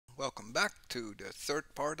welcome back to the third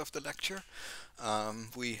part of the lecture.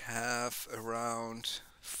 We have around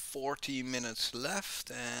 40 minutes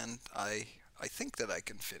left, and I think that I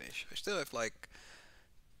can finish. I still have like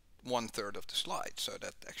 1/3 of the slide, so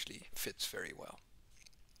that actually fits very well.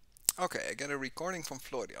 Okay, I get a recording from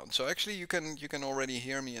Florian. So actually you can already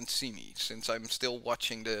hear me and see me since I'm still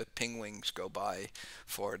watching the pingwings go by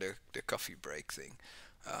for the coffee break thing.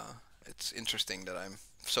 It's interesting that I'm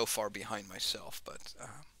so far behind myself, but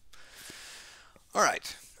all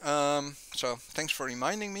right. So thanks for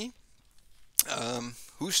reminding me.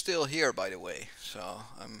 Who's still here, by the way? So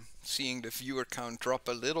I'm seeing the viewer count drop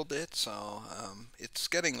a little bit. So it's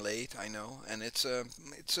getting late, I know, and it's a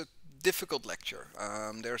difficult lecture.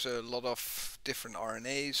 There's a lot of different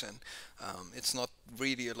RNAs, and it's not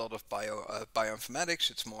really a lot of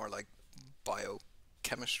bioinformatics. It's more like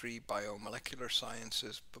biochemistry, biomolecular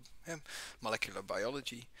sciences, molecular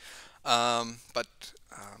biology. But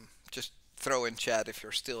just throw in chat if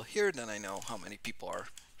you're still here, then I know how many people are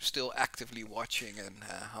still actively watching and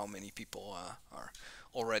how many people are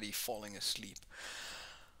already falling asleep.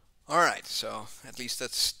 All right, so at least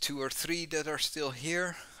that's 2 or 3 that are still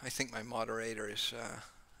here. I think my moderator is.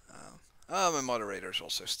 My moderator is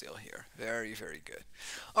also still here. Very, very good.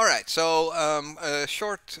 All right, so a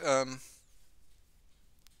short.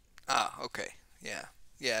 Okay, yeah,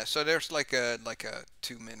 yeah. So there's like a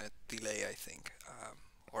 2-minute delay, I think,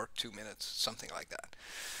 or 2 minutes, something like that.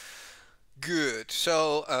 Good.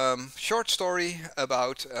 So, short story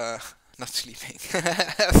about not sleeping.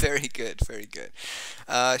 Very good, very good.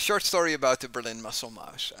 Short story about the Berlin muscle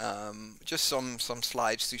mouse. Just some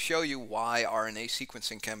slides to show you why RNA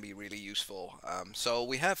sequencing can be really useful. So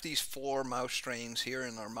we have these 4 mouse strains here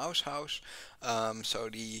in our mouse house. So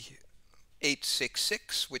the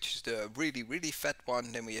 866, which is the really fat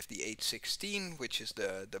one. Then we have the 816, which is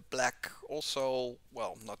the black, also,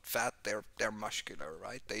 well, not fat. They're muscular,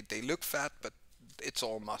 right? They look fat, but it's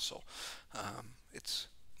all muscle. It's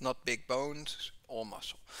not big bones, all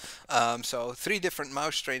muscle. So 3 different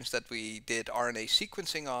mouse strains that we did RNA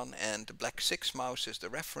sequencing on, and the black 6 mouse is the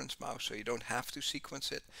reference mouse, so you don't have to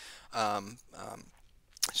sequence it.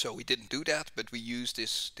 So we didn't do that, but we used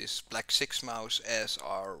this black 6 mouse as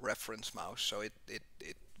our reference mouse. So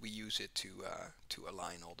we use it to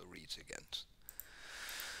align all the reads against.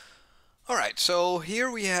 All right, so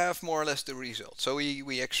here we have more or less the result. So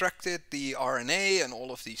we extracted the RNA and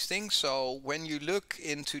all of these things. So when you look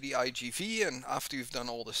into the IGV and after you've done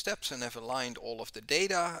all the steps and have aligned all of the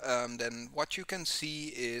data, then what you can see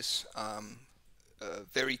is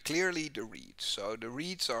very clearly the reads. So the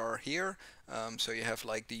reads are here. So you have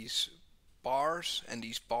like these bars, and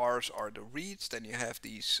these bars are the reads. Then you have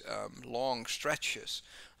these long stretches,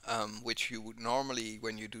 which you would normally,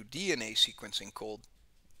 when you do DNA sequencing, call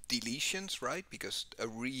deletions, right? Because a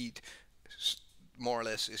read more or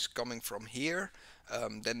less is coming from here.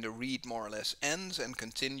 Then the read more or less ends and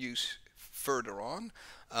continues further on.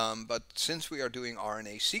 But since we are doing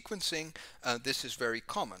RNA sequencing, this is very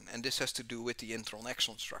common, and this has to do with the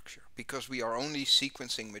intron-exon structure. Because we are only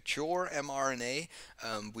sequencing mature mRNA,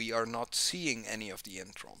 we are not seeing any of the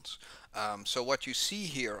introns. So what you see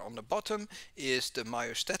here on the bottom is the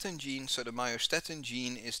myostatin gene. So the myostatin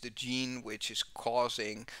gene is the gene which is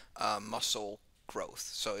causing muscle growth.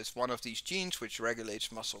 So it's one of these genes which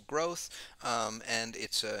regulates muscle growth, and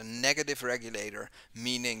it's a negative regulator,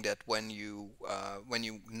 meaning that when you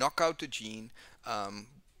knock out the gene,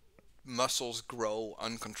 muscles grow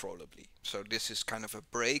uncontrollably. So this is kind of a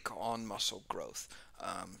brake on muscle growth.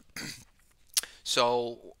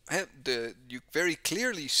 So you very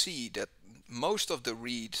clearly see that most of the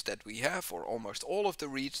reads that we have, or almost all of the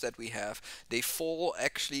reads that we have, they fall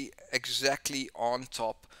actually exactly on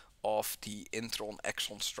top of the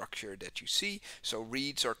intron-exon structure that you see. So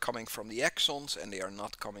reads are coming from the exons and they are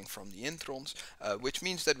not coming from the introns, which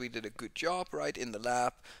means that we did a good job, right, in the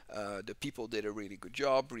lab. The people did a really good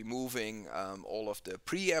job removing all of the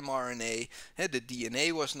pre-mRNA. The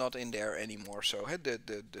DNA was not in there anymore, so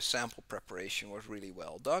the sample preparation was really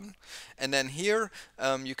well done. And then here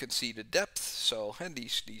you can see the depth. So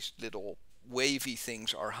these little wavy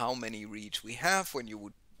things are how many reads we have when you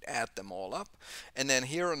would add them all up. And then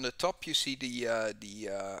here on the top you see the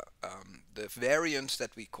variants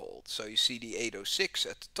that we called. So you see the 806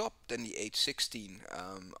 at the top, then the 816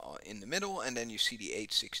 in the middle, and then you see the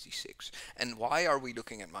 866. And why are we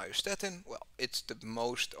looking at myostatin? Well, it's the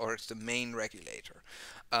main regulator.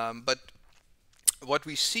 But what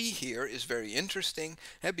we see here is very interesting,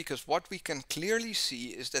 because what we can clearly see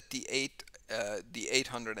is that the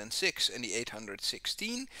 806 and the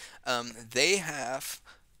 816, they have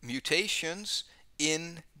mutations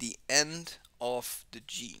in the end of the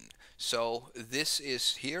gene. So this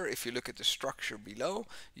is here, if you look at the structure below,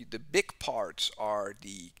 the big parts are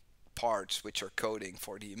the parts which are coding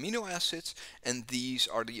for the amino acids, and these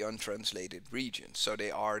are the untranslated regions. So they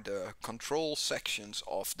are the control sections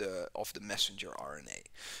of the messenger RNA.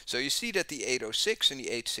 So you see that the 806 and the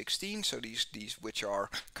 816, so these which are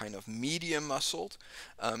kind of medium muscled,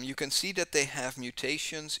 you can see that they have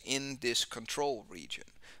mutations in this control region.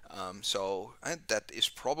 That is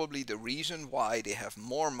probably the reason why they have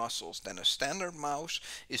more muscles than a standard mouse,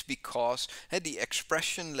 is because the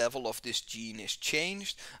expression level of this gene is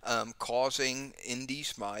changed, causing in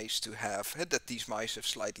these mice to have that these mice have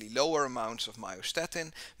slightly lower amounts of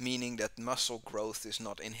myostatin, meaning that muscle growth is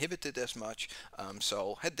not inhibited as much,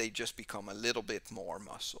 they just become a little bit more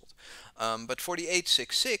muscled. But for the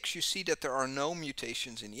 866, you see that there are no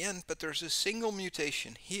mutations in the end, but there's a single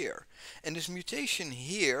mutation here. And this mutation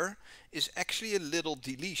here is actually a little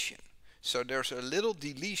deletion. So there's a little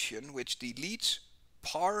deletion which deletes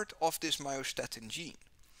part of this myostatin gene.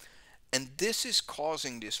 And this is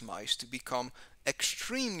causing this mice to become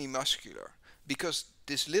extremely muscular, because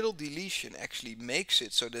this little deletion actually makes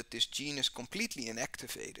it so that this gene is completely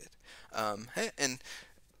inactivated. And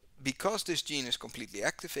because this gene is completely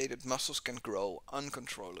activated, muscles can grow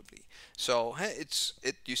uncontrollably. So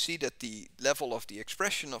you see that the level of the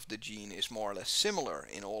expression of the gene is more or less similar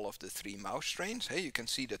in all of the 3 mouse strains. You can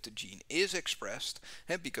see that the gene is expressed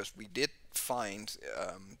because we did find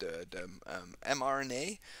the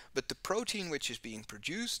mRNA, but the protein which is being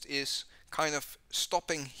produced is kind of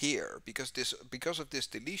stopping here, because of this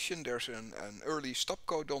deletion there's an early stop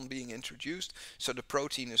codon being introduced, so the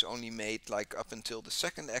protein is only made like up until the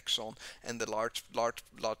 2nd exon, and the last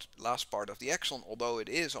part of the exon, although it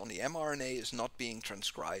is on the mRNA, is not being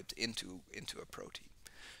transcribed into a protein.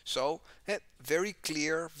 So very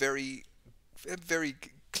clear, very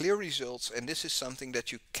clear results, and this is something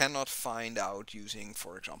that you cannot find out using,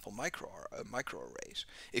 for example, microarrays.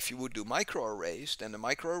 If you would do microarrays, then the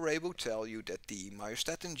microarray will tell you that the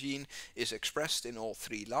myostatin gene is expressed in all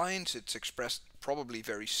 3 lines. It's expressed probably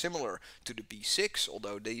very similar to the B6,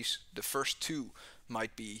 although the first 2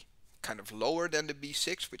 might be kind of lower than the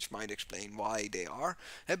B6, which might explain why they are.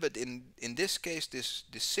 But in this case, this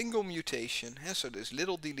single mutation, so this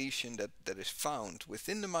little deletion that is found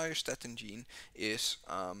within the myostatin gene, is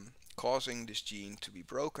causing this gene to be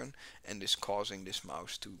broken, and is causing this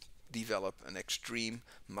mouse to develop an extreme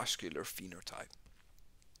muscular phenotype.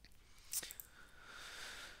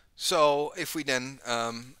 So if we then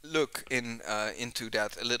look into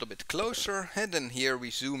that a little bit closer, and then here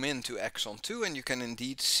we zoom into exon 2, and you can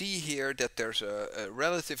indeed see here that there's a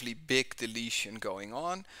relatively big deletion going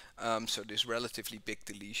on. So this relatively big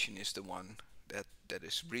deletion is the one that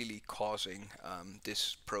is really causing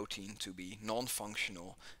this protein to be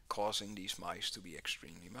non-functional, causing these mice to be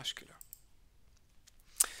extremely muscular.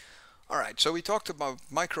 Alright, so we talked about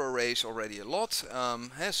microarrays already a lot.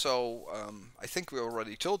 I think we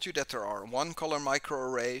already told you that there are 1-color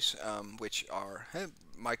microarrays, which are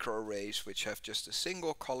microarrays which have just a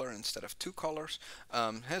single color instead of 2 colors.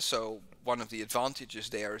 So one of the advantages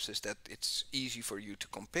there is that it's easy for you to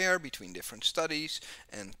compare between different studies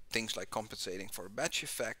and things like compensating for a batch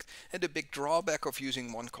effect. And the big drawback of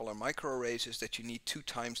using 1-color microarrays is that you need 2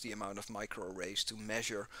 times the amount of microarrays to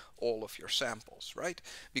measure all of your samples, right?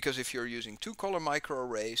 Because if you're using 2-color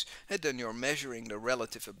microarrays, then you're measuring the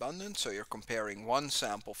relative abundance, so you're comparing one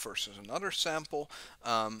sample versus another sample.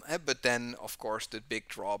 But then, of course, the big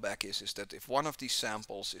drawback is that if one of these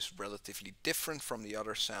samples is relatively different from the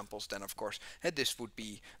other samples, then of course this would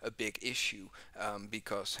be a big issue,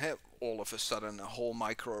 because all of a sudden a whole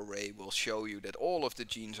microarray will show you that all of the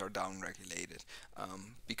genes are downregulated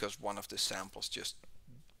because one of the samples just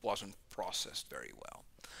wasn't processed very well.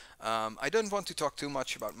 I don't want to talk too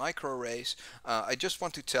much about microarrays. I just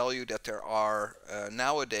want to tell you that there are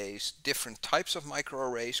nowadays different types of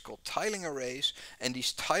microarrays called tiling arrays, and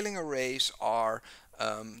these tiling arrays are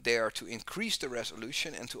there to increase the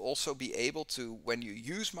resolution and to also be able to, when you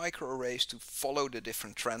use microarrays, to follow the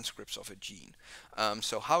different transcripts of a gene.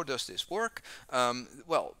 So how does this work?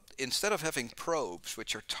 Well, instead of having probes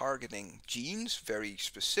which are targeting genes very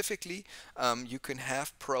specifically, you can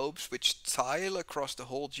have probes which tile across the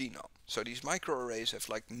whole genome. So these microarrays have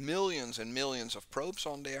like millions and millions of probes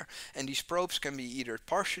on there, and these probes can be either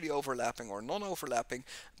partially overlapping or non-overlapping.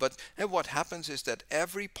 But what happens is that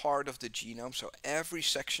every part of the genome, so every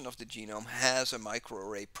section of the genome, has a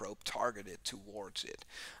microarray probe targeted towards it.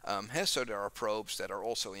 So there are probes that are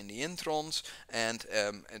also in the introns, and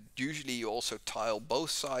usually you also tile both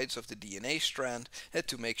sides sides of the DNA strand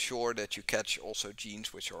to make sure that you catch also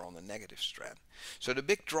genes which are on the negative strand. So the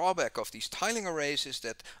big drawback of these tiling arrays is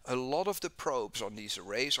that a lot of the probes on these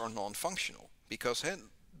arrays are non-functional, because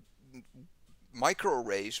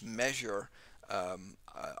microarrays measure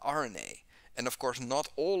RNA. And of course, not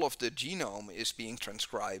all of the genome is being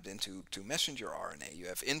transcribed into messenger RNA. You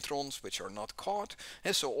have introns which are not caught,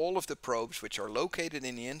 and so all of the probes which are located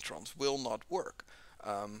in the introns will not work,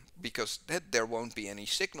 because there won't be any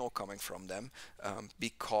signal coming from them,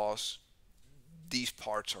 because these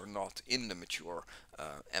parts are not in the mature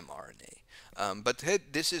mRNA. But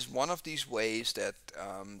this is one of these ways that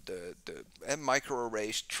the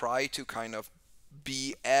microarrays try to kind of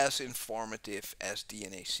be as informative as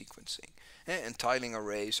DNA sequencing. And tiling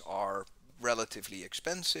arrays are relatively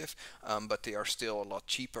expensive, but they are still a lot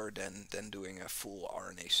cheaper than doing a full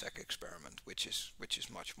RNA-seq experiment, which is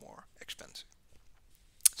much more expensive.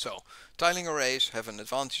 So tiling arrays have an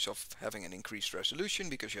advantage of having an increased resolution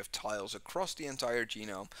because you have tiles across the entire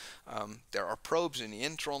genome. There are probes in the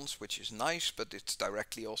introns, which is nice, but it's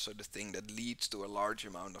directly also the thing that leads to a large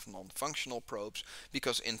amount of non-functional probes,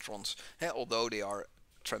 because introns, although they are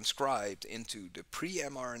transcribed into the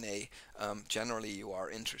pre-mRNA, generally you are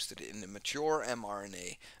interested in the mature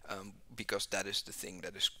mRNA, because that is the thing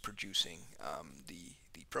that is producing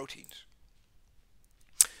the proteins.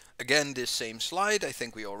 Again, this same slide, I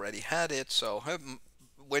think we already had it. So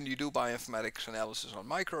when you do bioinformatics analysis on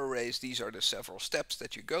microarrays, these are the several steps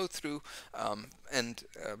that you go through, and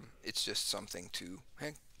it's just something to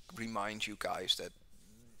remind you guys that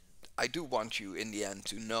I do want you in the end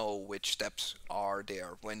to know which steps are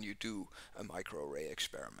there when you do a microarray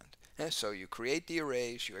experiment. So you create the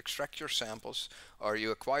arrays, you extract your samples, or you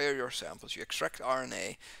acquire your samples, you extract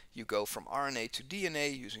RNA, you go from RNA to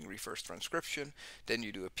DNA using reverse transcription, then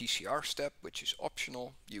you do a PCR step, which is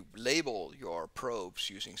optional. You label your probes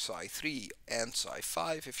using Cy3 and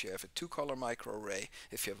Cy5 if you have a 2-color microarray.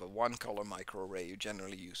 If you have a 1-color microarray, you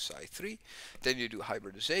generally use Cy3. Then you do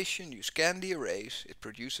hybridization, you scan the arrays, it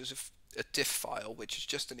produces a TIFF file, which is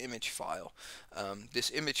just an image file. This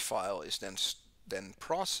image file is then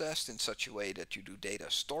processed in such a way that you do data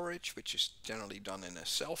storage, which is generally done in a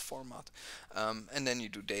cell format, and then you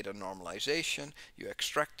do data normalization, you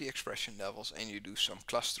extract the expression levels, and you do some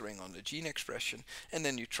clustering on the gene expression, and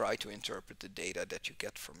then you try to interpret the data that you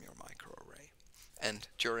get from your microarray. And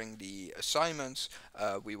during the assignments,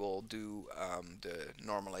 we will do the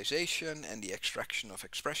normalization and the extraction of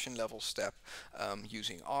expression level step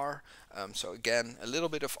using R. So again, a little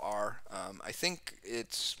bit of R. I think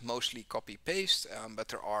it's mostly copy-paste, but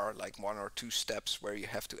there are like 1 or 2 steps where you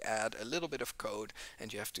have to add a little bit of code,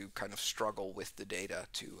 and you have to kind of struggle with the data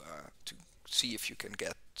to see if you can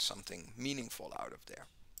get something meaningful out of there.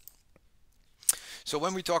 So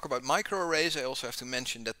when we talk about microarrays, I also have to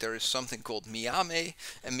mention that there is something called MIAME,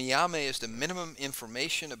 and MIAME is the minimum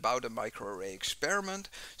information about a microarray experiment.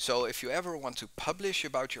 So if you ever want to publish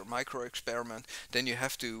about your microexperiment, then you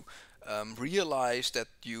have to realize that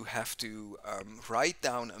you have to write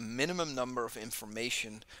down a minimum number of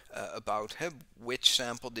information about which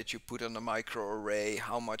sample did you put on the microarray,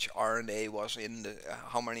 how much RNA was in the,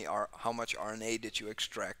 how much RNA did you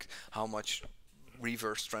extract, how much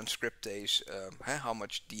reverse transcriptase, how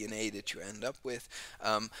much DNA did you end up with,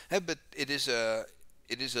 but it is a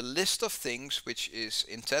list of things which is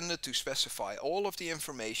intended to specify all of the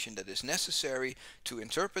information that is necessary to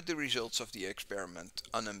interpret the results of the experiment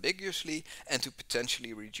unambiguously and to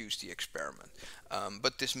potentially reduce the experiment.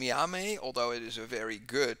 But this MIAME, although it is a very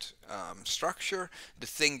good structure, the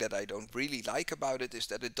thing that I don't really like about it is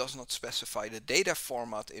that it does not specify the data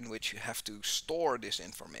format in which you have to store this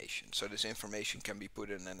information. So this information can be put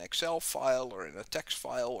in an Excel file or in a text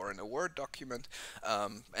file or in a Word document,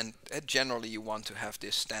 and generally you want to have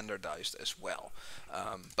this standardized as well.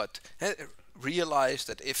 But realize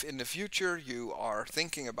that if in the future you are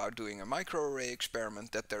thinking about doing a microarray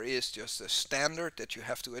experiment, that there is just a standard that you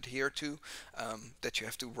have to adhere to, that you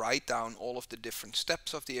have to write down all of the different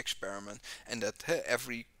steps of the experiment, and that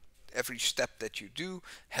every step that you do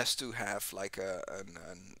has to have like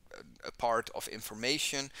a part of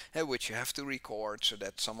information which you have to record so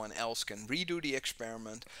that someone else can redo the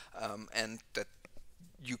experiment, and that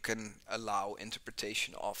you can allow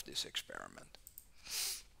interpretation of this experiment.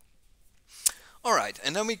 Alright,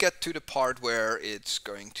 and then we get to the part where it's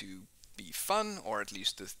going to be fun, or at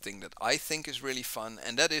least the thing that I think is really fun,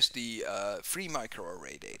 and that is the free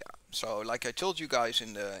microarray data. So like I told you guys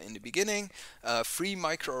in the beginning, free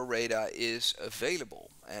microarray data is available,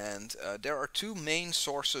 and there are two main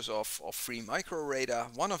sources of free microarray data.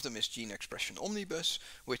 One of them is Gene Expression Omnibus,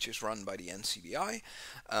 which is run by the NCBI,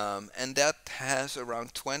 and that has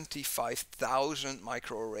around 25,000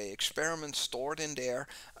 microarray experiments stored in there,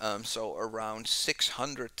 so around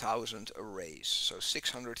 600,000 arrays. So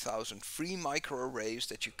 600,000 free microarrays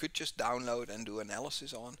that you could just download and do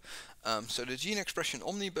analysis on. So the Gene Expression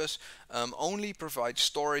Omnibus only provides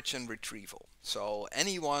storage and retrieval. So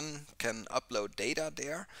anyone can upload data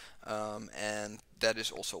there, and that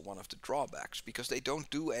is also one of the drawbacks, because they don't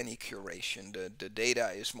do any curation. The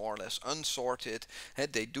data is more or less unsorted.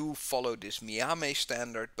 They do follow this Miame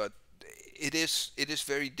standard, but it is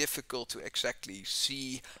very difficult to exactly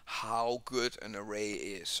see how good an array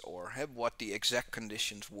is, or what the exact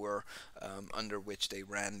conditions were under which they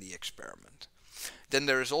ran the experiment. Then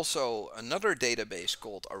there is also another database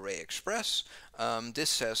called ArrayExpress.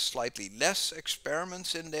 This has slightly less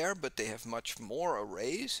experiments in there, but they have much more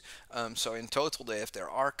arrays. So in total they have their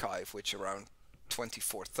archive, which around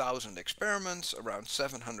 24,000 experiments, around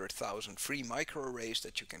 700,000 free microarrays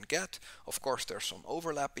that you can get. Of course, there's some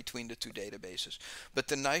overlap between the two databases. But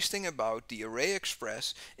the nice thing about the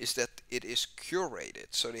ArrayExpress is that it is curated.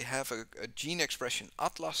 So they have a gene expression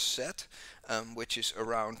atlas set, which is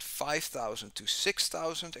around 5,000 to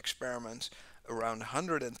 6,000 experiments, around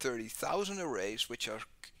 130,000 arrays, which are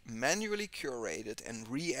manually curated and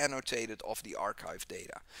re-annotated of the archive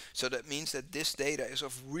data. So that means that this data is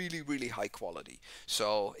of really, really high quality.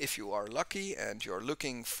 So if you are lucky and you're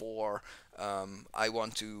looking for, I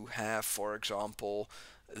want to have, for example,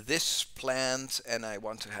 this plant, and I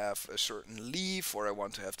want to have a certain leaf, or I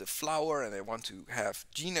want to have the flower, and I want to have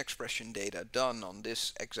gene expression data done on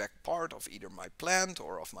this exact part of either my plant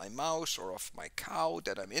or of my mouse or of my cow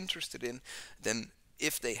that I'm interested in, then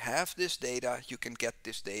if they have this data, you can get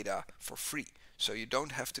this data for free. So you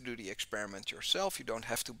don't have to do the experiment yourself. You don't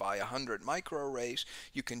have to buy 100 microarrays.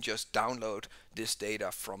 You can just download this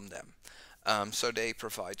data from them. So they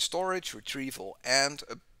provide storage, retrieval, and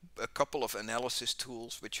a couple of analysis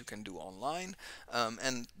tools which you can do online.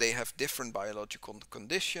 And they have different biological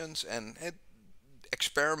conditions and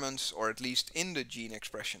experiments, or at least in the Gene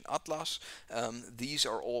Expression Atlas. These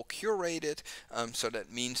are all curated, so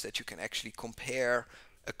that means that you can actually compare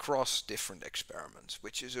across different experiments,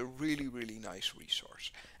 which is a really, really nice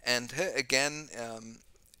resource. And again,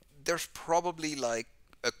 there's probably like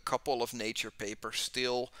a couple of Nature papers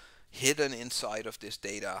still hidden inside of this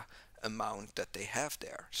data amount that they have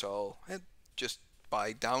there. So just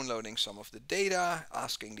by downloading some of the data,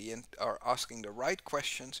 asking the right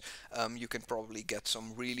questions, you can probably get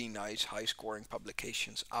some really nice high-scoring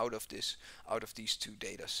publications out of these two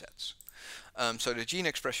data sets. So the Gene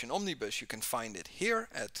Expression Omnibus, you can find it here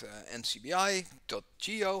at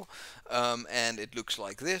ncbi.geo, and it looks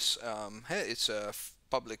like this. It's a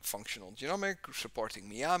public functional genomic supporting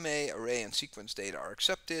Miame. Array and sequence data are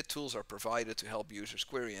accepted. Tools are provided to help users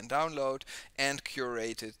query and download, and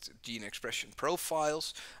curated gene expression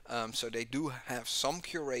profiles. So they do have some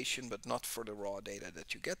curation, but not for the raw data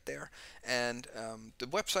that you get there. And the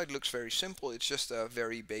website looks very simple. It's just a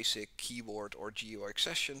very basic keyword or geo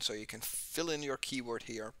accession. So you can fill in your keyword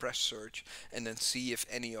here, press search, and then see if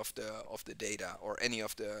any of the data or any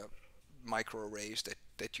of the microarrays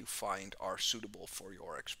that you find are suitable for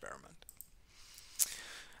your experiment.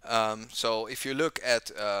 So if you look at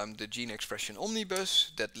the Gene Expression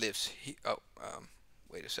Omnibus that lives here,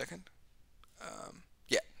 wait a second.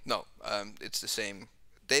 It's the same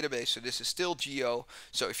database, so this is still geo.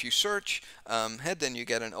 So if you search, then you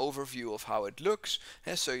get an overview of how it looks.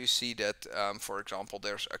 So you see that, for example,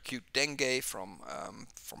 there's acute dengue from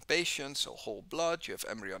patients, so whole blood. You have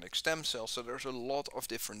embryonic stem cells. So there's a lot of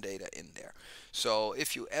different data in there. So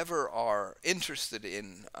if you ever are interested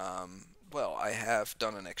in, well, I have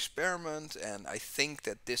done an experiment and I think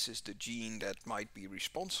that this is the gene that might be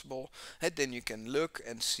responsible, then you can look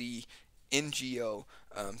and see in geo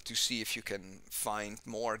to see if you can find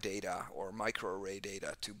more data or microarray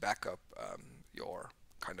data to back up your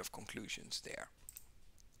kind of conclusions there.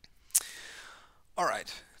 All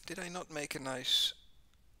right, did I not make a nice...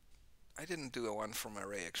 I didn't do a one from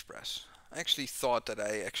ArrayExpress. I actually thought that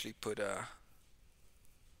I actually put a...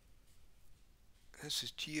 This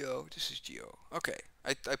is geo, this is geo. Okay,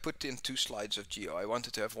 I put in 2 slides of geo. I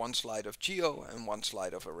wanted to have 1 slide of geo and 1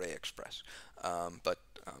 slide of ArrayExpress. But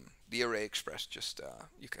the ArrayExpress, just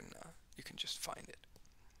you can just find it.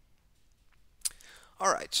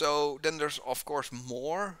 Alright, so then there's of course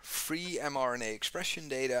more free mRNA expression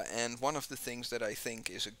data, and one of the things that I think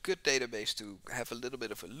is a good database to have a little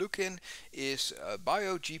bit of a look in is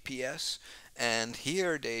BioGPS, and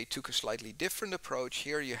here they took a slightly different approach.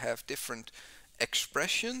 Here you have different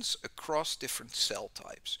expressions across different cell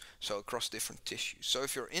types, so across different tissues. So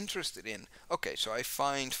if you're interested in, okay, so I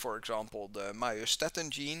find, for example, the myostatin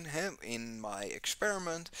gene in my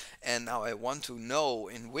experiment, and now I want to know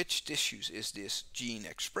in which tissues is this gene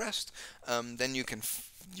expressed, then you can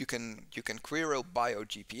query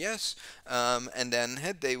BioGPS, and then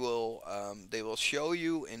they will show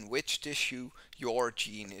you in which tissue your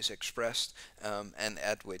gene is expressed, and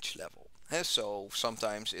at which level. So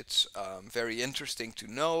sometimes it's very interesting to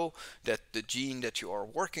know that the gene that you are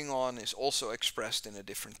working on is also expressed in a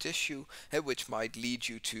different tissue, which might lead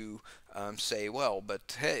you to say, well,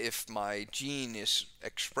 but if my gene is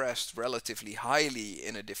expressed relatively highly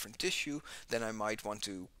in a different tissue, then I might want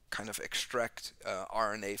to kind of extract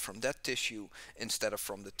RNA from that tissue instead of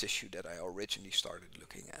from the tissue that I originally started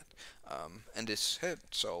looking at. And this,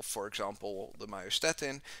 so for example, the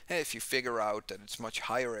myostatin, if you figure out that it's much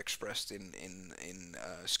higher expressed in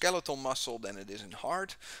skeletal muscle than it is in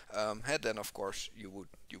heart, then of course you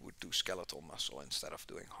would do skeletal muscle instead of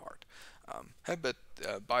doing heart. But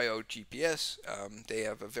BioGPS, they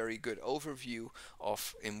have a very good overview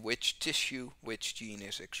of in which tissue which gene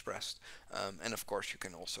is expressed, and of course you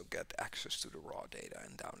can also get access to the raw data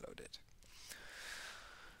and download it.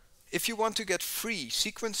 If you want to get free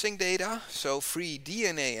sequencing data, so free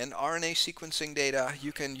DNA and RNA sequencing data,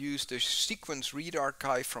 you can use the Sequence Read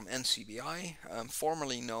Archive from NCBI,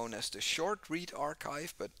 formerly known as the Short Read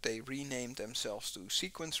Archive, but they renamed themselves to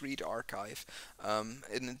Sequence Read Archive, and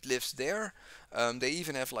it lives there. They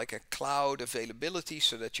even have like a cloud availability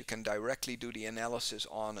so that you can directly do the analysis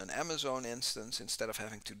on an Amazon instance instead of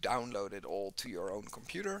having to download it all to your own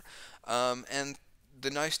computer. And the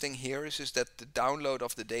nice thing here is that the download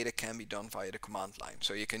of the data can be done via the command line.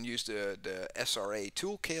 So you can use the SRA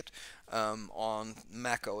toolkit on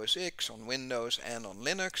Mac OS X, on Windows, and on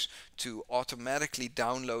Linux to automatically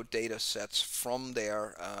download data sets from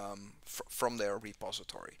their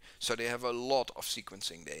repository. So they have a lot of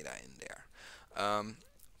sequencing data in there.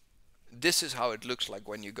 This is how it looks like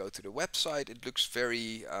when you go to the website. It looks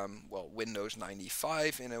very well, Windows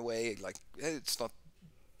 95 in a way. Like it's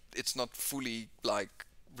not fully like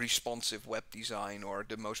responsive web design or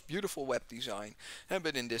the most beautiful web design,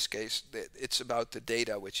 but in this case it's about the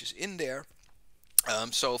data which is in there.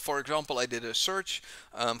 So for example, I did a search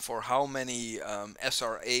for how many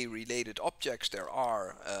SRA related objects there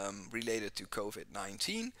are related to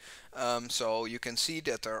COVID-19. So you can see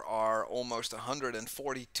that there are almost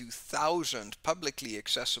 142,000 publicly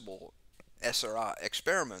accessible SRA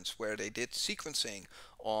experiments where they did sequencing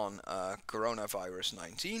on coronavirus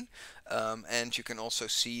 19, and you can also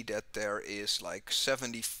see that there is like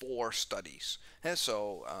 74 studies. And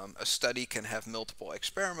so a study can have multiple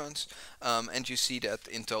experiments, and you see that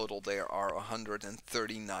in total there are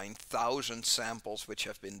 139,000 samples which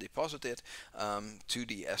have been deposited to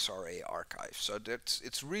the SRA archive. So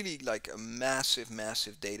it's really like a massive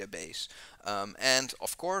database. And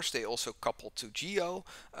of course they also couple to Geo,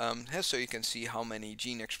 so you can see how many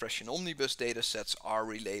gene expression omnibus data sets are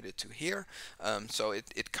related to here. So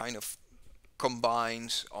it kind of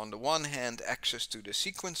combines on the one hand access to the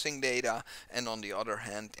sequencing data, and on the other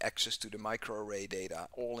hand access to the microarray data,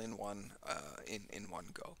 all in one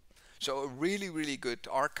go. So a really good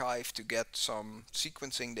archive to get some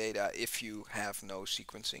sequencing data if you have no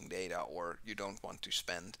sequencing data or you don't want to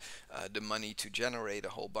spend the money to generate a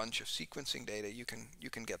whole bunch of sequencing data. You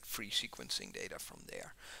can get free sequencing data from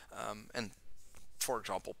there, and for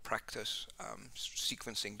example practice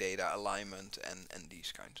sequencing data alignment and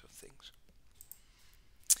these kinds of things.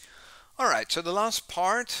 Alright, so the last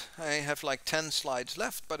part, I have like 10 slides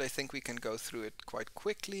left, but I think we can go through it quite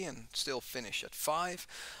quickly and still finish at 5,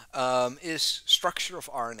 is structure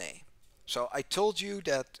of RNA. So I told you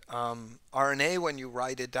that RNA, when you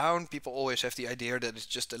write it down, people always have the idea that it's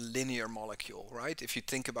just a linear molecule, right? If you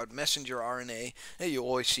think about messenger RNA, you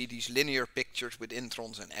always see these linear pictures with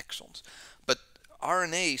introns and exons. But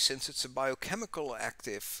RNA, since it's a biochemical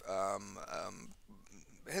active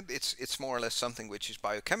it's more or less something which is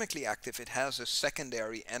biochemically active. It has a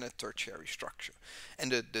secondary and a tertiary structure,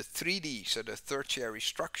 and the 3D, so the tertiary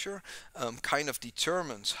structure, kind of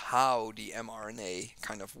determines how the mRNA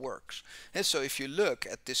kind of works. And so if you look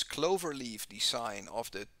at this cloverleaf design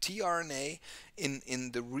of the tRNA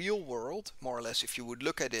in the real world, more or less, if you would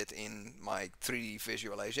look at it in my 3D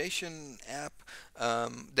visualization app,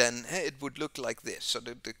 then it would look like this. So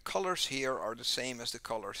the colors here are the same as the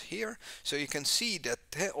colors here. So you can see that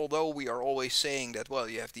although we are always saying that, well,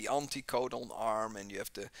 you have the anticodon arm and you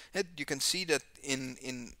have the, you can see that in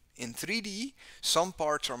in 3D, some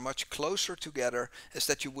parts are much closer together as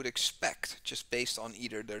that you would expect, just based on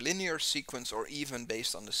either their linear sequence or even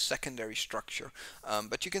based on the secondary structure.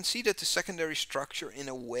 But you can see that the secondary structure, in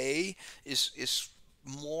a way, is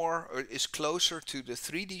more, or is closer to the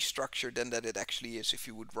 3D structure than that it actually is if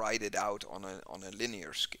you would write it out on a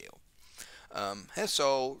linear scale. And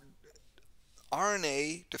so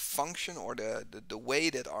RNA, the function, or the way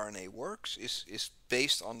that RNA works is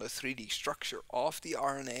based on the 3D structure of the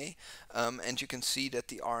RNA, and you can see that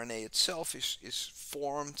the RNA itself is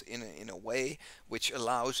formed in a way which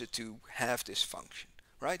allows it to have this function,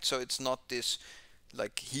 right? So it's not this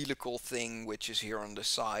like helical thing which is here on the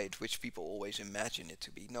side, which people always imagine it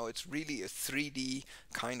to be. No, it's really a 3D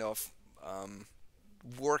kind of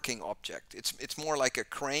working object. It's more like a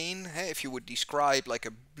crane. If you would describe like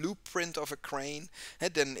a blueprint of a crane,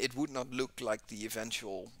 then it would not look like the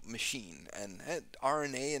eventual machine. And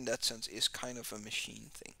RNA in that sense is kind of a machine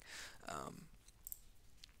thing.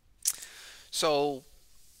 So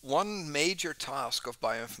one major task of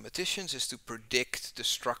bioinformaticians is to predict the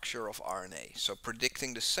structure of RNA. So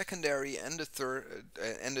predicting the secondary and the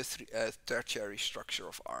tertiary structure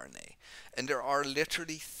of RNA. And there are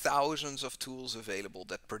literally thousands of tools available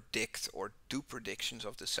that predict or do predictions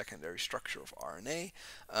of the secondary structure of RNA.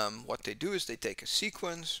 What they do is they take a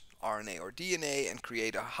sequence, RNA or DNA, and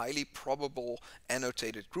create a highly probable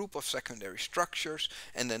annotated group of secondary structures,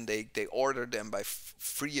 and then they order them by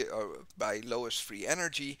lowest free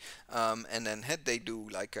energy, and then they do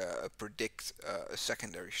like predict a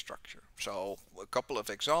secondary structure. So a couple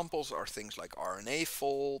of examples are things like RNA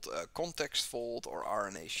fold, context fold, or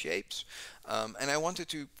RNA shapes. And I wanted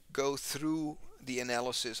to go through the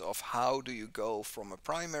analysis of how do you go from a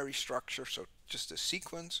primary structure, so just a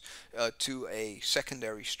sequence, to a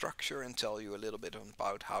secondary structure, and tell you a little bit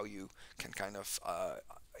about how you can kind of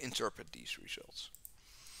interpret these results.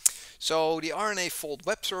 So the RNA fold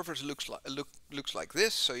web servers looks like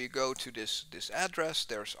this. So you go to this address.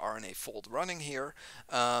 There's RNA fold running here,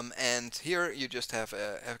 and here you just have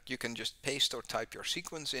you can just paste or type your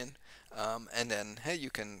sequence in, and then you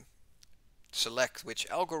can select which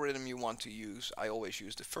algorithm you want to use. I always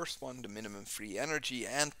use the first one, the minimum free energy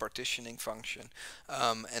and partitioning function,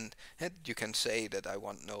 and you can say that I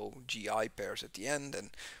want no GI pairs at the end,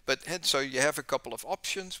 so you have a couple of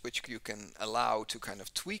options which you can allow to kind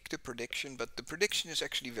of tweak the prediction, but the prediction is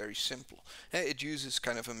actually very simple. It uses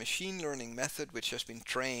kind of a machine learning method which has been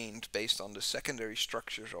trained based on the secondary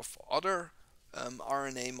structures of other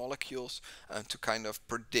RNA molecules to kind of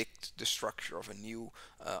predict the structure of a new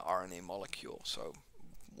RNA molecule. So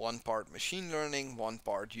one part machine learning, one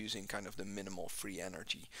part using kind of the minimal free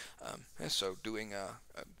energy. So doing a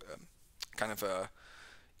kind of a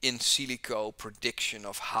in silico prediction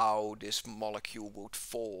of how this molecule would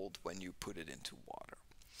fold when you put it into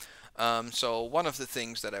water. So one of the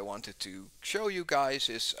things that I wanted to show you guys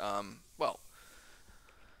is, well,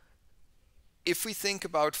 if we think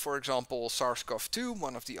about, for example, SARS-CoV-2,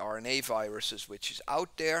 one of the RNA viruses which is out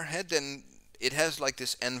there, then it has like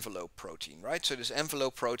this envelope protein, right? So this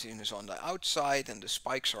envelope protein is on the outside and the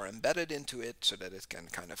spikes are embedded into it so that it can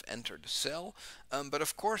kind of enter the cell. But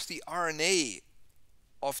of course the RNA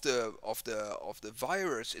of the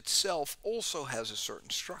virus itself also has a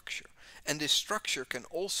certain structure, and this structure can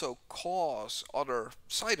also cause other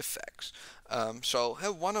side effects. So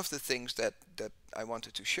one of the things that I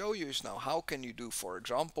wanted to show you is now how can you do, for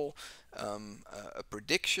example, a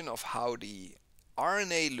prediction of how the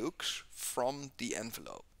RNA looks from the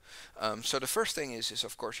envelope. So the first thing is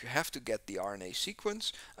of course you have to get the RNA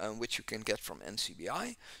sequence, which you can get from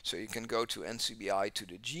NCBI. So you can go to NCBI to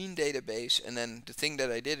the gene database, and then the thing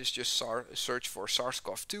that I did is just search for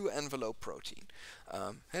SARS-CoV-2 envelope protein,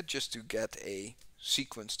 just to get a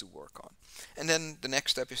sequence to work on. And then the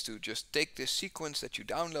next step is to just take this sequence that you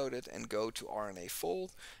downloaded and go to RNA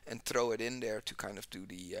fold and throw it in there to kind of do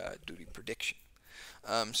the prediction.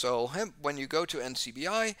 So when you go to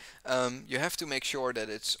NCBI, you have to make sure that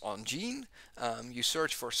it's on gene. You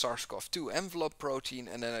search for SARS-CoV-2 envelope protein,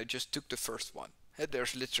 and then I just took the first one.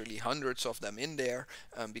 There's literally hundreds of them in there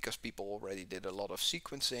because people already did a lot of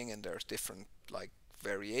sequencing, and there's different like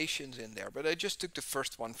variations in there, but I just took the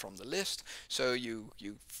first one from the list. So you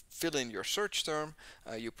fill in your search term,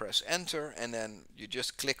 you press enter, and then you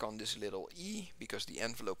just click on this little E because the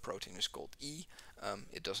envelope protein is called E.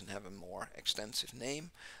 It doesn't have a more extensive name,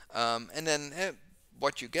 and then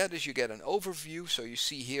what you get is you get an overview. So you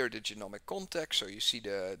see here the genomic context, so you see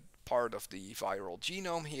the part of the viral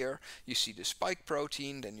genome here. You see the spike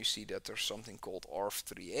protein, then you see that there's something called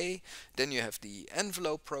ORF3A. Then you have the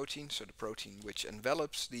envelope protein, so the protein which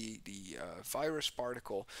envelops the virus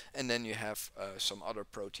particle, and then you have some other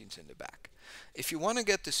proteins in the back. If you want to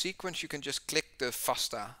get the sequence, you can just click the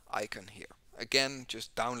FASTA icon here. Again,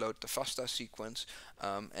 just download the FASTA sequence,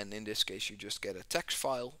 and in this case you just get a text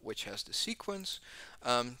file which has the sequence.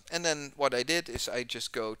 And then what I did is I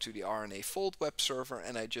just go to the RNA Fold web server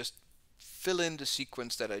and I just fill in the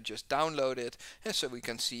sequence that I just downloaded. And so we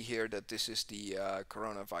can see here that this is the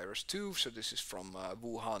coronavirus 2, so this is from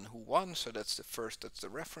Wuhan Hu1, so that's the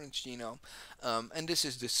reference genome. And this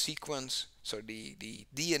is the sequence, so the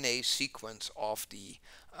DNA sequence of the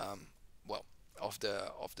of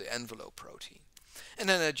the envelope protein. And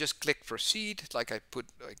then I just click proceed, like I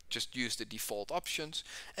just used the default options,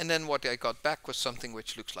 and then what I got back was something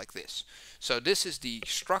which looks like this. So this is the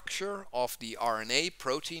structure of the RNA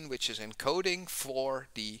protein which is encoding for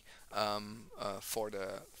the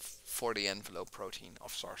envelope protein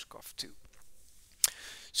of SARS-CoV-2.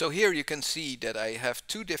 So here you can see that I have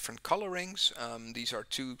two different colorings. These are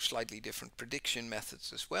two slightly different prediction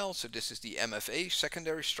methods as well. So this is the MFA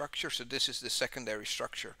secondary structure. So this is the secondary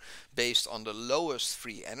structure based on the lowest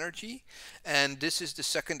free energy. And this is the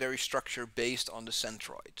secondary structure based on the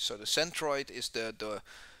centroid. So the centroid is the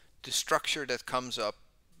structure that comes up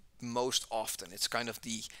most often. It's kind of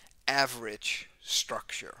the average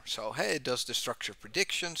structure. So hey, it does the structure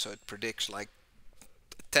prediction. So it predicts like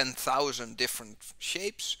 10,000 different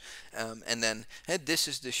shapes, and then this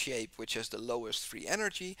is the shape which has the lowest free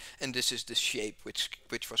energy, and this is the shape which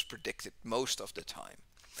was predicted most of the time.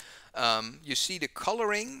 You see the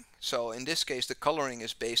coloring. So in this case the coloring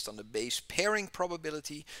is based on the base pairing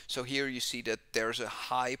probability. So here you see that there's a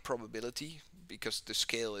high probability because the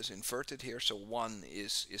scale is inverted here. So 1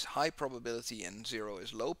 is high probability and 0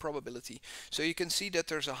 is low probability. So you can see that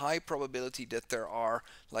there's a high probability that there are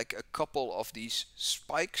like a couple of these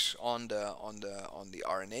spikes on the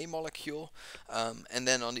RNA molecule. And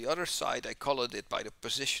then on the other side I colored it by the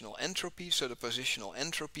positional entropy. So the positional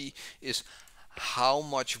entropy is how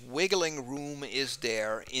much wiggling room is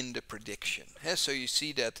there in the prediction. So you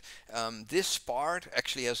see that this part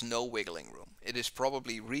actually has no wiggling room. It is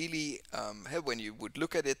probably really, when you would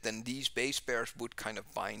look at it, then these base pairs would kind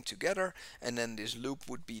of bind together and then this loop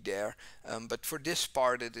would be there. But for this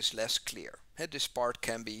part it is less clear. This part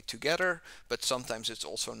can be together, but sometimes it's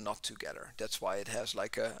also not together. That's why it has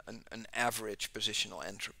like an average positional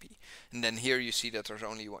entropy. And then here you see that there's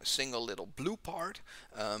only one single little blue part,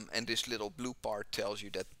 and this little blue part tells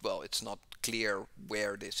you that, well, it's not clear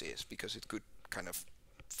where this is because it could kind of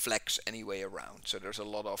flex any way around. So there's a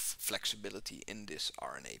lot of flexibility in this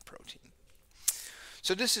RNA protein.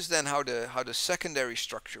 So this is then how the secondary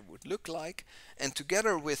structure would look like, and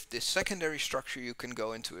together with this secondary structure you can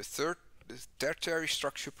go into a tertiary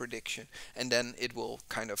structure prediction, and then it will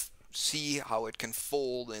kind of see how it can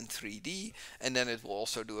fold in 3D, and then it will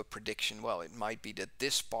also do a prediction. Well, it might be that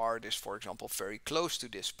this part is, for example, very close to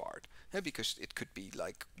this part, because it could be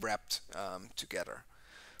like wrapped together.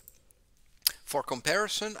 For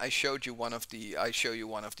comparison, I show you one of these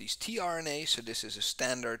tRNA. So this is a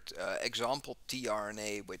standard example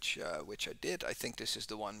tRNA which I did. I think this is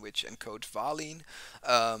the one which encodes valine.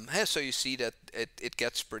 So you see that it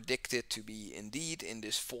gets predicted to be indeed in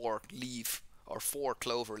this 4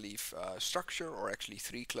 clover leaf structure, or actually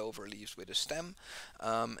 3 clover leaves with a stem.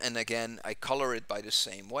 And again, I color it by the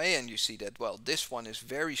same way, and you see that, well, this one is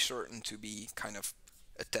very certain to be kind of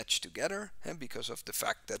attached together, because of the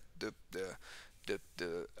fact that the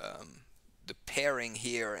pairing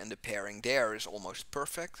here and the pairing there is almost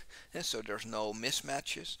perfect, and so there's no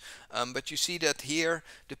mismatches. But you see that here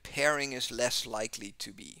the pairing is less likely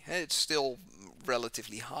to be. It's still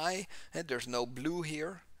relatively high, and there's no blue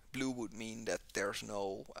here. Blue would mean that there's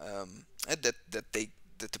no that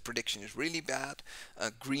the prediction is really bad.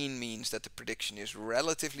 Green means that the prediction is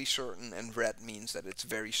relatively certain, and red means that it's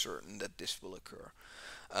very certain that this will occur.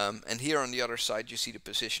 And here on the other side you see the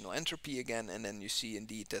positional entropy again, and then you see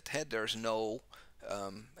indeed that there's no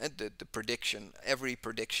the prediction, every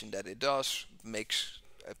prediction that it does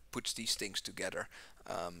puts these things together.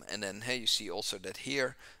 And then you see also that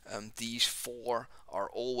here these 4 are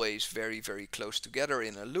always very, very close together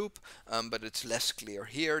in a loop, but it's less clear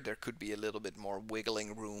here. There could be a little bit more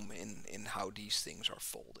wiggling room in how these things are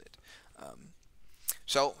folded.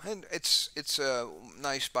 So, and it's a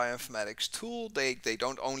nice bioinformatics tool. They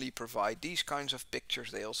don't only provide these kinds of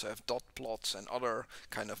pictures, they also have dot plots and other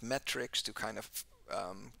kind of metrics to kind of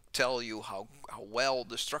tell you how well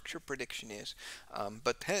the structure prediction is.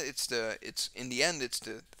 But in the end it's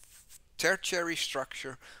the tertiary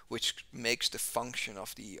structure, which makes the function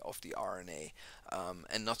of the RNA,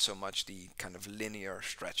 and not so much the kind of linear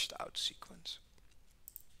stretched out sequence.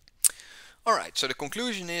 Alright, so the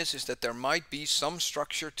conclusion is that there might be some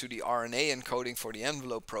structure to the RNA encoding for the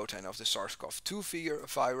envelope protein of the SARS-CoV-2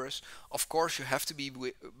 virus. Of course, you have to be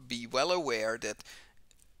well aware that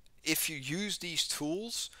if you use these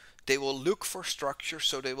tools, they will look for structure,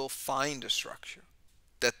 so they will find a structure.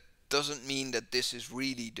 That doesn't mean that this is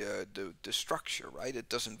really the structure, right? It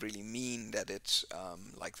doesn't really mean that it's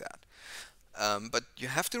like that. But you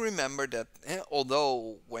have to remember that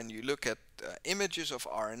although when you look at images of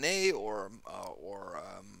RNA or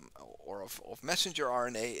of messenger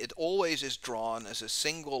RNA, it always is drawn as a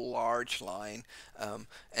single large line,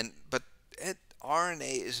 but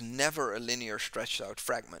RNA is never a linear stretched out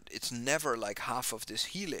fragment. It's never like half of this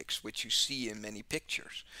helix, which you see in many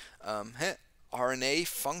pictures. RNA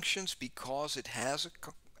functions because it has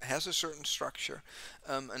a certain structure.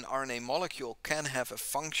 An RNA molecule can have a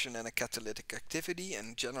function and a catalytic activity,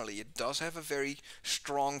 and generally it does have a very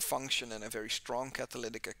strong function and a very strong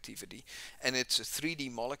catalytic activity. And it's a 3D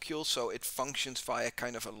molecule, so it functions via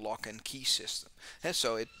kind of a lock and key system. And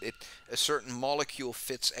so a certain molecule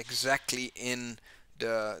fits exactly in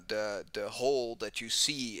the hole that you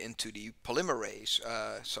see into the polymerase,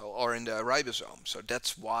 or in the ribosome. So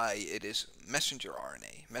that's why it is messenger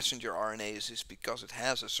RNA. Messenger RNA is because it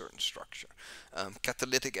has a certain structure.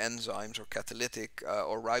 Catalytic enzymes or catalytic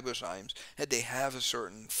or ribozymes, they have a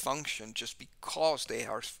certain function just because they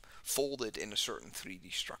are folded in a certain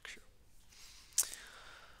 3D structure.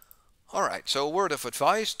 Alright, so a word of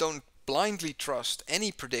advice: don't blindly trust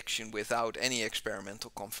any prediction without any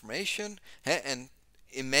experimental confirmation. And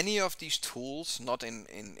in many of these tools, not in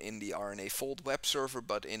the RNA-Fold web server,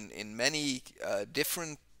 but in many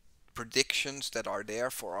different predictions that are there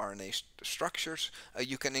for RNA structures,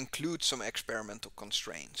 you can include some experimental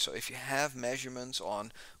constraints. So if you have measurements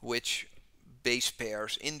on which base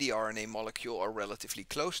pairs in the RNA molecule are relatively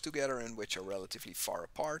close together and which are relatively far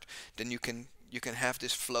apart, then you can have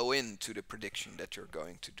this flow into the prediction that you're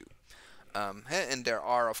going to do. And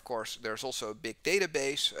there's also a big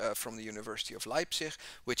database from the University of Leipzig,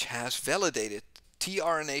 which has validated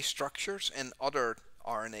tRNA structures and other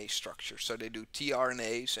RNA structures. So they do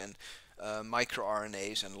tRNAs and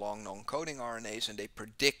microRNAs and long non-coding RNAs, and they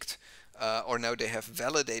predict, they have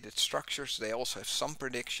validated structures. They also have some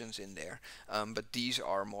predictions in there, but these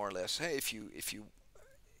are more or less, hey, if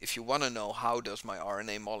you want to know how does my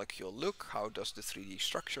RNA molecule look, how does the 3D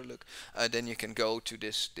structure look, then you can go to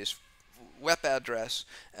this web address,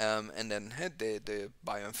 and then the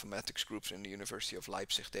bioinformatics groups in the University of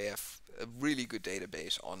Leipzig, they have a really good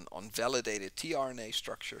database on validated tRNA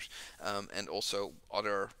structures, and also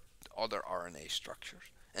other RNA structures.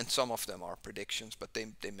 And some of them are predictions, but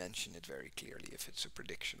they mention it very clearly if it's a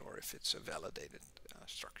prediction or if it's a validated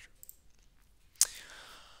structure.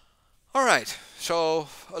 Alright, so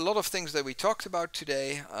a lot of things that we talked about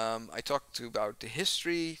today. I talked about the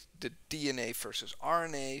history, the DNA versus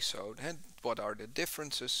RNA, so what are the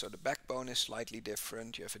differences? So the backbone is slightly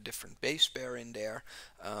different, you have a different base pair in there.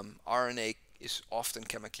 RNA is often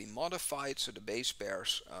chemically modified, so the base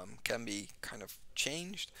pairs can be kind of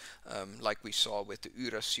changed, like we saw with the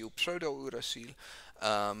uracil, pseudo-uracil.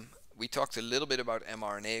 We talked a little bit about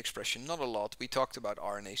mRNA expression, not a lot. We talked about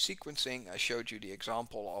RNA sequencing. I showed you the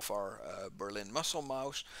example of our Berlin muscle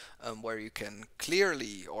mouse, where you can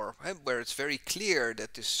clearly, or where it's very clear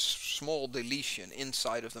that this small deletion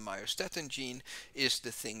inside of the myostatin gene is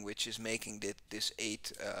the thing which is making this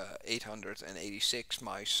 886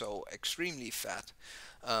 mice so extremely fat.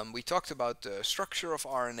 We talked about the structure of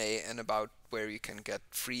RNA and about where you can get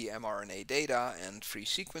free mRNA data and free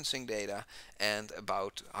sequencing data, and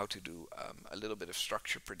about how to do a little bit of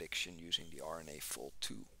structure prediction using the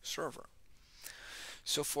RNA-Fold2 server.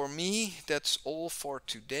 So for me, that's all for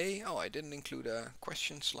today. Oh, I didn't include a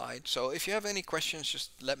question slide. So if you have any questions,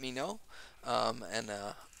 just let me know.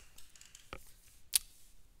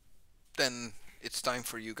 Then it's time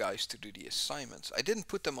for you guys to do the assignments. I didn't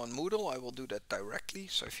put them on Moodle. I will do that directly.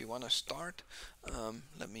 So if you want to start,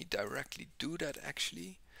 let me directly do that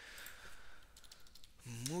actually.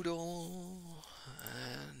 Moodle,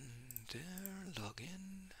 and there,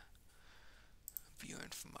 login,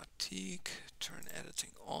 Bioinformatics, turn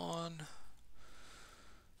editing on,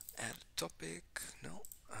 add a topic, no,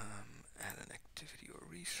 add an activity or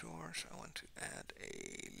resource. I want to add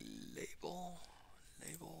a label,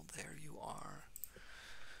 there you are.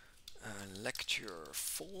 Lecture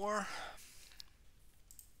 4.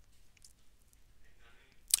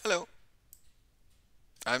 Hello.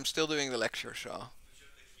 I'm still doing the lecture, so.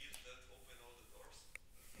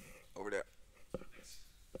 over there.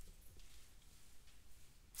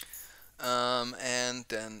 And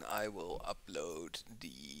then I will upload the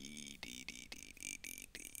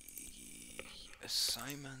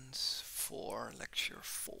assignments for lecture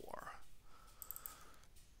 4.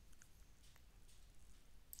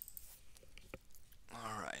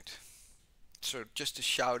 All right. So just to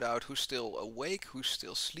shout out who's still awake, who's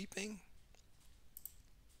still sleeping.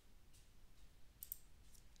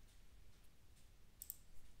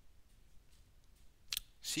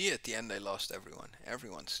 See, at the end I lost everyone.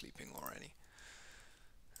 Everyone's sleeping already.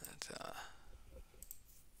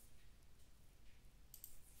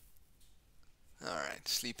 Alright,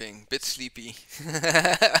 sleeping, bit sleepy.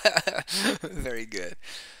 Very good.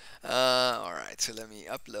 Alright, so let me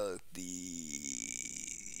upload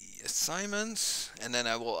the assignments, and then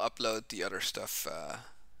I will upload the other stuff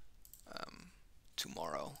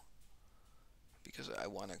tomorrow, because I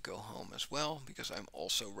want to go home as well, because I'm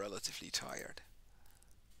also relatively tired.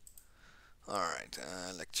 Alright,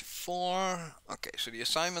 lecture 4. Okay, so the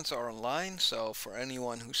assignments are online, so for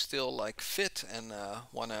anyone who's still like fit and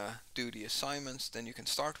wanna do the assignments, then you can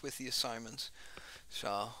start with the assignments.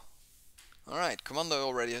 So, alright, Commando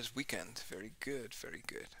already has weekend. Very good, very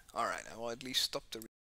good. Alright, I will at least stop the